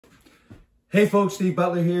Hey folks, Steve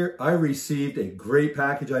Butler here. I received a great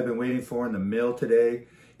package I've been waiting for in the mail today.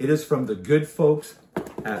 It is from the good folks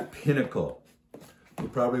at Pinnacle. You're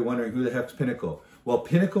probably wondering who the heck's Pinnacle? Well,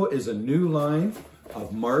 Pinnacle is a new line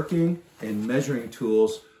of marking and measuring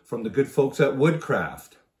tools from the good folks at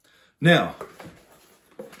Woodcraft. Now,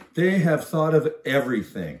 they have thought of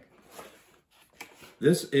everything.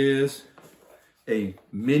 This is a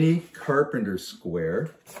mini carpenter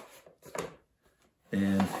square,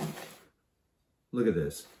 and look at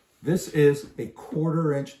this. This is a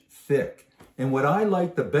 1/4 inch thick. And what I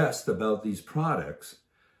like the best about these products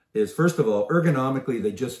is, first of all, ergonomically,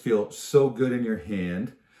 they just feel so good in your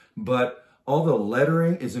hand, but all the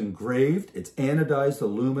lettering is engraved, it's anodized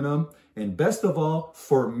aluminum, and best of all,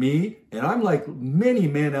 for me, and I'm like many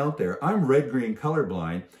men out there, I'm red-green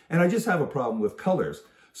colorblind, and I just have a problem with colors.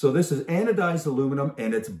 So this is anodized aluminum,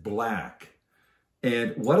 and it's black.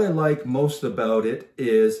 And what I like most about it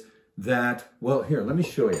is that, well, here, let me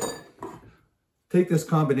show you. Take this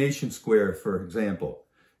combination square, for example.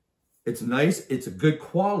 It's nice, it's a good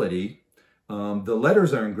quality. The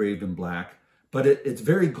letters are engraved in black, but it's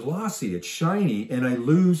very glossy, it's shiny, and I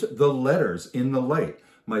lose the letters in the light.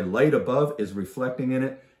 My light above is reflecting in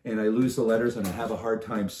it, and I lose the letters, and I have a hard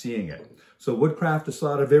time seeing it. So Woodcraft has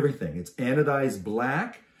thought of everything. It's anodized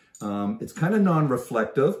black. It's kind of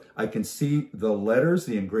non-reflective. I can see the letters,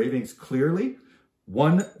 the engravings clearly.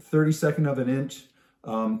 1/32 of an inch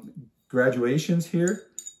graduations here.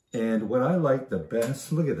 And what I like the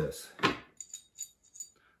best, look at this.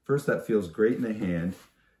 First, that feels great in the hand.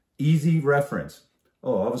 Easy reference.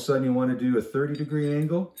 Oh, all of a sudden you want to do a 30-degree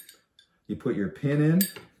angle. You put your pin in,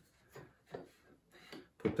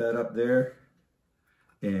 put that up there,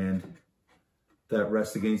 and that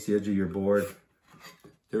rests against the edge of your board.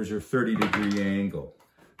 There's your 30-degree angle.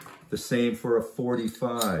 The same for a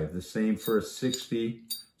 45, the same for a 60,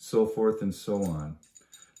 so forth and so on.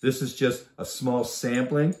 This is just a small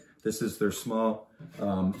sampling. This is their small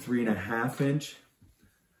 3.5 inch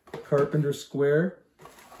carpenter square.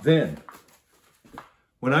 Then,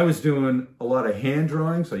 when I was doing a lot of hand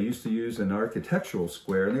drawings, I used to use an architectural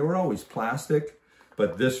square, and they were always plastic,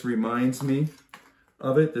 but this reminds me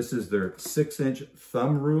of it. This is their 6-inch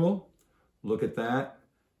thumb rule. Look at that.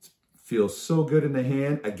 Feels so good in the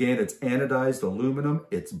hand. Again, it's anodized aluminum.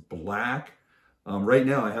 It's black. Right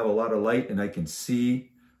now, I have a lot of light, and I can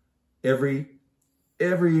see every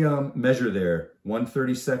measure there.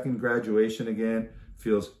 1/32 graduation again.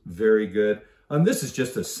 Feels very good. This is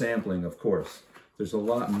just a sampling, of course. There's a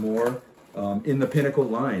lot more in the Pinnacle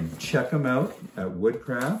line. Check them out at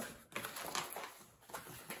Woodcraft.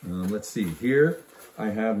 Let's see. Here, I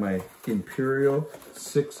have my Imperial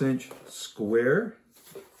 6-inch square.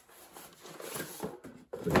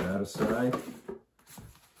 Put that aside.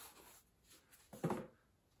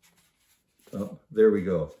 Oh, there we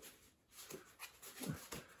go.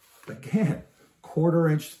 Again, 1/4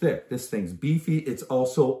 inch thick. This thing's beefy. It's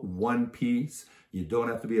also one piece. You don't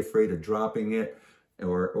have to be afraid of dropping it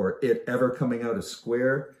or it ever coming out of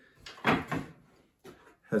square.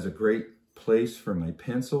 Has a great place for my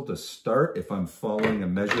pencil to start if I'm following a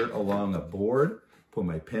measure along a board. Put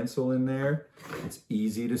my pencil in there. It's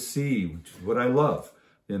easy to see, which is what I love.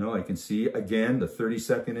 You know, I can see, again, the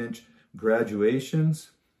 32nd inch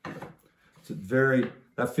graduations.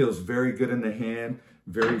 That feels very good in the hand,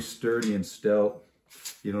 very sturdy and stout.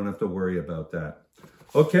 You don't have to worry about that.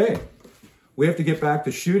 Okay, we have to get back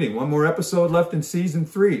to shooting. One more episode left in season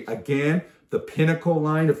 3. Again, the Pinnacle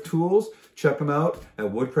line of tools. Check them out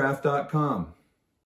at woodcraft.com.